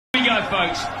go,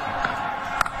 folks.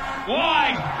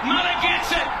 Wide. Muller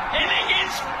gets it, and he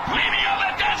gets plenty of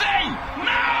it, does he?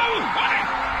 No!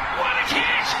 What a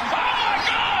catch! Oh my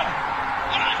God!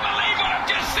 I don't believe what I've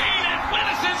just seen.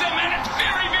 Athleticism at its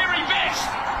very, very best.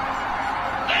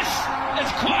 This is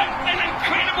quite an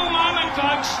incredible moment,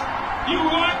 folks. You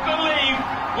won't believe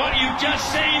what you've just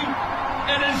seen.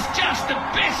 It is just the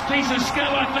best piece of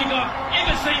skill I think I've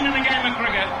ever seen in a game of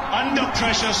cricket. Under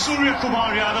pressure, Surya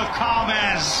Kumar Yadav, calm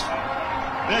as.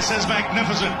 This is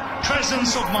magnificent.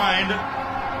 Presence of mind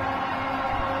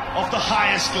of the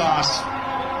highest class.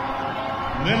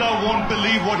 Miller won't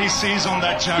believe what he sees on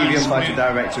that giant TV screen. Umpire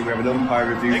Director, we have an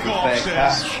umpire review for a fair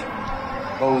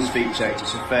catch. Bowler's feet checked,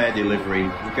 it's a fair delivery.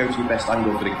 We'll go to your best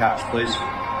angle for the catch, please.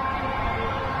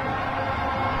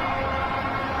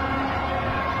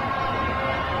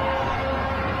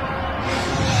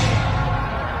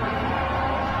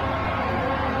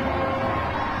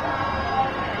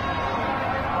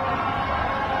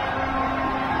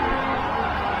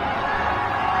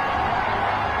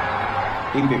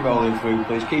 Keep it rolling through,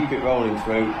 please. Keep it rolling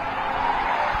through.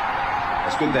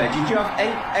 That's good there. Did you have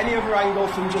any other angle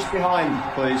from just behind,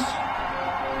 please?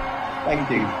 Thank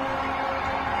you.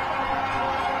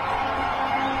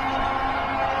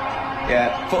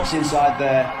 Yeah, foot's inside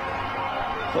there.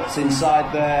 Foot's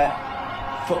inside there.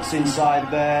 Foot's inside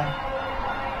there.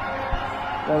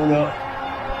 Roll up.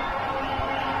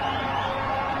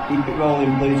 Keep it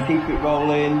rolling, please. Keep it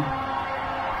rolling.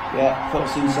 Yeah,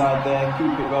 foot's inside there.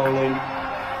 Keep it rolling.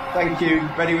 Thank you.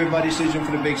 Ready with my decision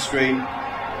for the big screen.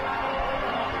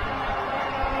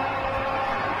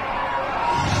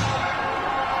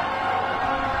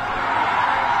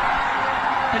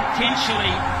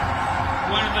 Potentially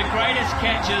one of the greatest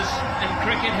catches in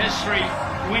cricket history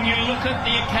when you look at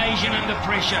the occasion and the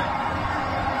pressure.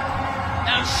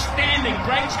 Outstanding.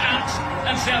 Breaks hearts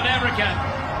in South Africa.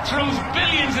 Thrills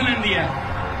billions in India.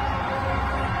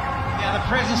 Yeah, the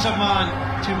presence of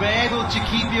mind to be able to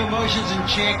keep your emotions in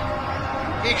check,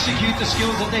 execute the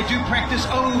skills that they do practice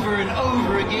over and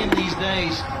over again these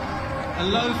days. A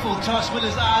low full toss,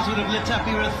 Miller's eyes would have lit up,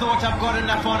 he would have thought I've got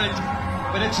enough on it,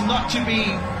 but it's not to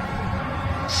be.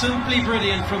 Simply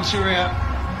brilliant from Surya.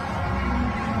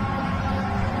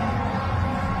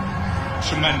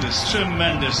 Tremendous,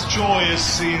 tremendous, joyous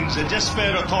scenes. I just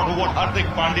spare a thought of what Hardik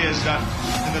Pandya has done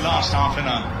in the last half an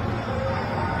hour.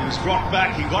 He was brought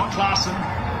back, he got Klaasen,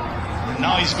 and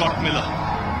now he's got Miller.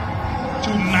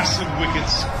 Two massive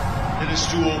wickets in his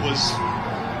 2 overs.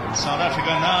 South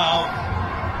Africa now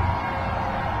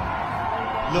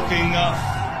looking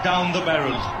down the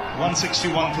barrel.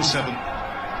 161 for 7.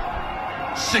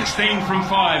 16 from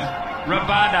 5.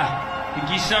 Rabada.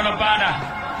 Higisa Rabada.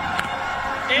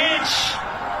 Edge.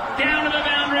 Down to the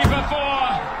boundary for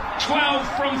 4.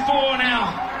 12 from 4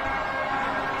 now.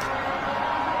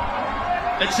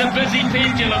 It's a busy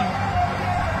pendulum.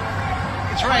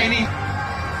 It's raining.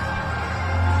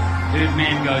 Third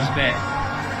man goes back.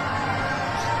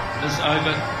 This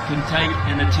over can take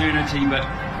an eternity, but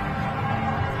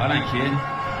I don't care.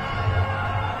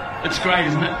 It's great,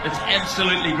 isn't it? It's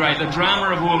absolutely great. The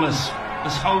drama of all this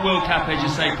whole World Cup, as you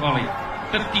say, Polly.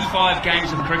 55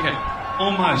 games of cricket,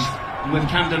 almost, and we've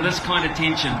come to this kind of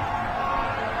tension.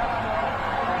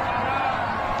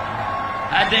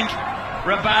 Hardik,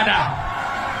 Rabada.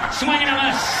 Swing and a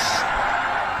miss.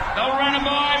 They'll run it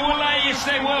by, will they? Yes,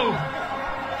 they will.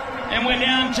 And we're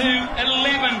down to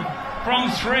 11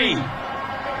 from 3.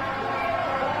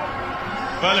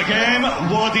 Well, a game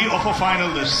worthy of a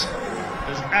final this.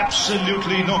 There's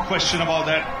absolutely no question about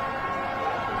that.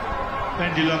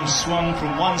 Pendulum swung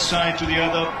from one side to the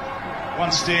other.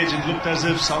 One stage it looked as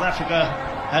if South Africa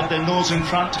had their nose in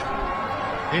front.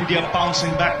 India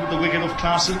bouncing back with the wicket of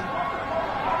Klaasen.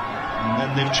 And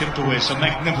then they've chipped away. Some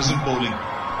magnificent bowling.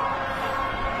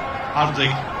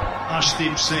 Hardik,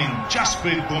 Arshdeep Singh,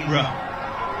 Jasprit Bumrah.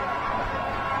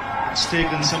 It's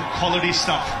taken some quality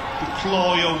stuff to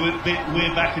claw your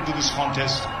way back into this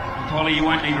contest. Polly, you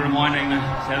won't need reminding.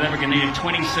 South Africa needed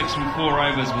 26 from 4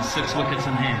 overs with 6 wickets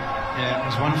in hand. Yeah, it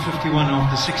was 151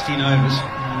 after 16 overs,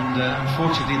 and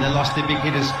unfortunately they lost their big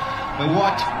hitters. But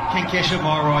what can Keshav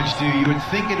Maharaj do? You would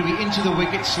think it would be into the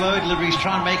wicket, slow deliveries,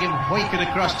 try and make him hoik it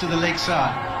across to the leg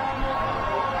side.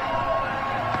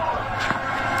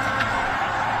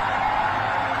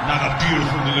 Another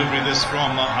beautiful delivery this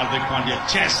from Hardik Pandya,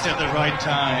 just at the right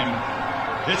time.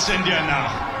 It's India now.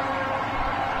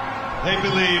 They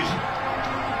believe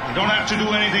they don't have to do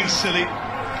anything silly.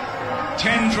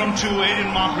 10 from 2,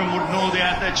 Aiden Markram would know they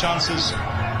had their chances.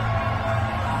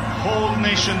 Whole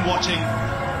nation watching.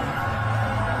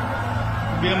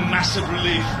 Be a massive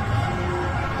relief.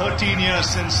 13 years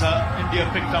since India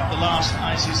picked up the last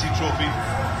ICC trophy.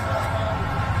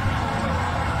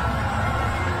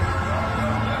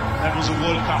 That was a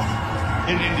World Cup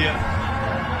in India.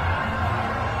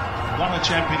 Won a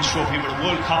Champions Trophy, but a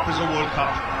World Cup is a World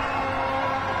Cup.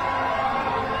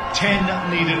 10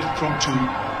 needed from 2.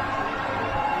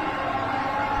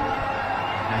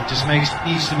 It just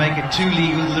needs to make it 2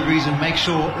 legal deliveries and make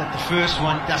sure that the first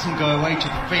one doesn't go away to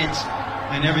the fence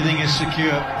and everything is secure.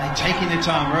 They're taking their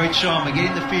time. Rohit Sharma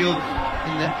getting the field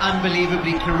in the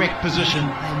unbelievably correct position.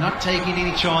 They're not taking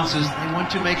any chances. They want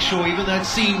to make sure, even though it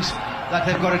seems like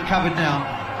they've got it covered now.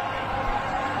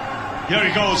 Here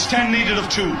he goes, 10 needed of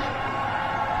 2.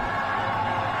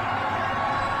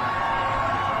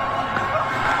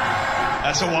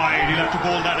 That's a wide, he'll have to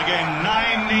bowl that again.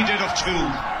 9 needed of 2.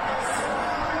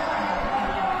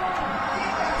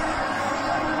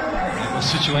 It was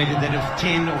situated that if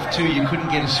 10 of 2 you couldn't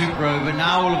get a super over.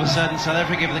 Now all of a sudden South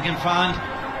Africa, if they can find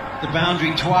the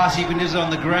boundary twice, even if it's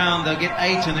on the ground, they'll get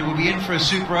 8 and they will be in for a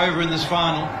super over in this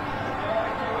final.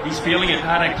 He's feeling it,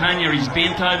 Hardik Pandya. He's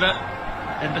bent over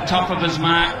at the top of his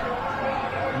mark.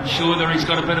 I'm sure that he's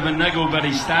got a bit of a niggle, but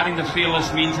he's starting to feel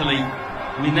this mentally.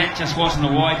 I mean, that just wasn't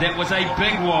a wide. That was a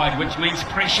big wide, which means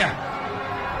pressure.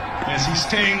 Yes, he's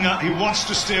staying, he wants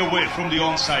to stay away from the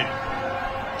onside.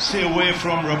 Stay away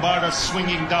from Rabada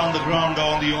swinging down the ground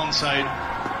on the onside.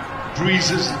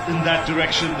 Breezes in that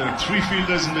direction. There are 3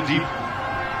 fielders in the deep.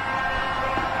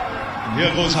 And here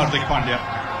goes Hardik Pandya.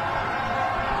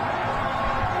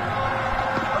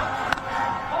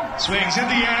 Swings in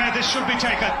the air, this should be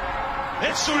taken.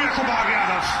 It's Surya Kumar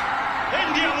Yadav.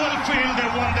 India will feel they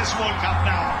won this World Cup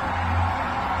now.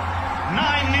 9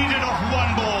 needed of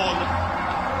 1 ball.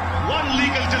 1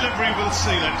 legal delivery will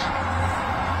seal it.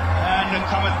 And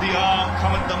cometh the arm,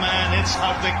 cometh the man, it's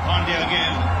Hardik Pandya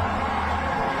again.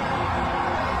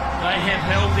 They have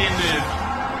held their nerve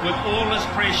with all this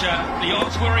pressure. The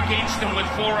odds were against them with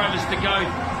 4 overs to go.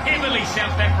 Heavily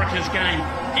South Africa's game,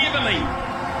 heavily.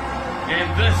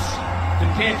 And this,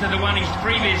 compared to the one he's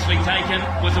previously taken,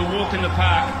 was a walk in the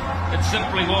park. It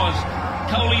simply was.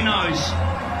 Kohli knows.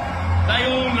 They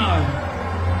all know.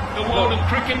 The world of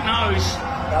cricket knows.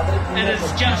 It is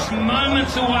just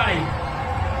moments away.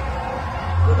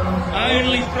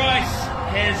 Only thrice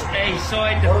has a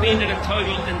side defended a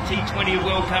total in T20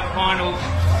 World Cup finals,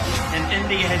 and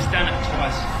India has done it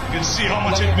twice. You can see how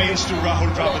much it means to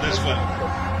Rahul Dravid as well.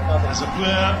 As a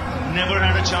player, never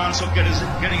had a chance of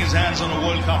getting his hands on a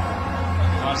World Cup.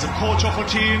 As a coach of a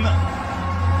team,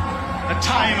 the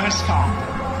time has come.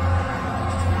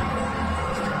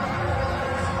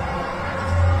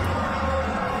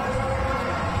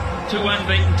 Two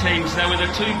unbeaten teams. They were the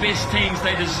 2 best teams.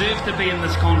 They deserve to be in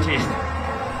this contest.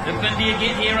 If India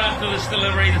get here after this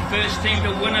delivery, the first team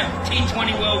to win a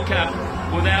T20 World Cup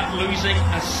without losing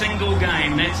a single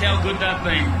game. That's how good they've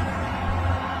been.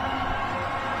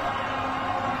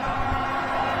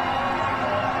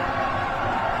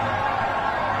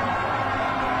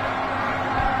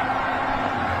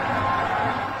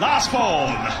 Last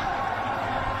ball.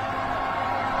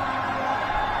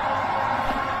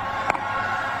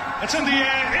 It's in the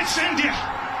air. It's India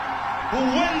who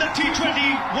win the T20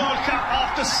 World Cup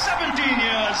after 17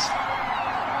 years.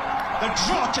 The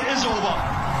drought is over.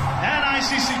 An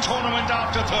ICC tournament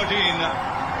after 13.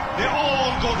 They all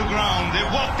go to ground. They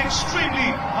worked extremely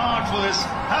hard for this.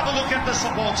 Have a look at the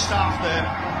support staff there.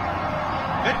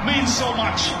 It means so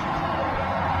much.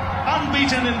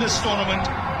 Unbeaten in this tournament.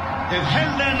 They've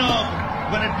held their nerve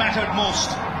when it mattered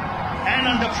most and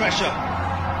under pressure.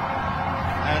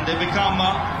 And they become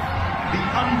the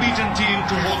unbeaten team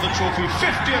to hold the trophy.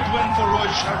 50th win for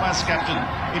Rohit Sharma as captain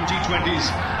in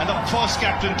T20s and the first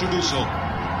captain to do so.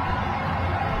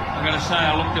 I've got to say,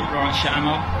 I looked at Rohit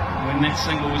Sharma when that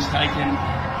single was taken.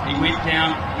 He went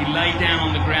down, he lay down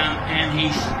on the ground and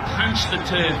he punched the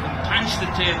turf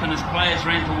and his players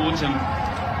ran towards him.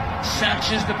 Such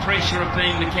is the pressure of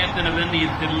being the captain of India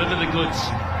to deliver the goods.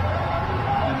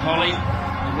 And Polly,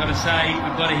 I've got to say,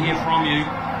 I've got to hear from you.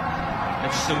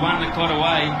 It's the one that got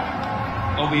away,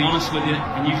 I'll be honest with you,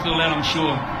 and you feel that, I'm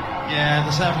sure. Yeah,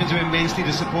 the South Africans were immensely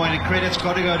disappointed. Credit's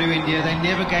got to go to India. They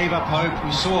never gave up hope.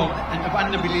 We saw an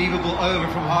unbelievable over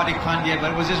from Hardik Pandya, but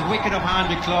it was this wicket of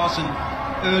Heinrich Klaasen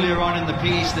earlier on in the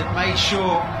piece that made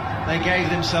sure they gave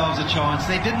themselves a chance.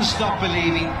 They didn't stop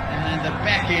believing, and in the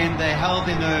back end, they held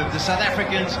their nerve. The South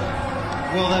Africans,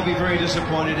 well, they'll be very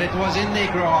disappointed. It was in their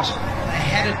grasp. They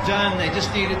had it done. They just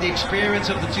needed the experience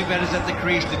of the 2 batters at the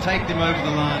crease to take them over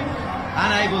the line.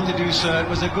 Unable to do so. It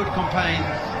was a good campaign,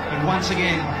 but once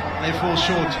again, they fall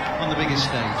short on the biggest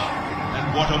stage.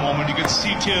 And what a moment. You can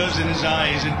see tears in his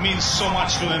eyes. It means so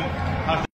much to him.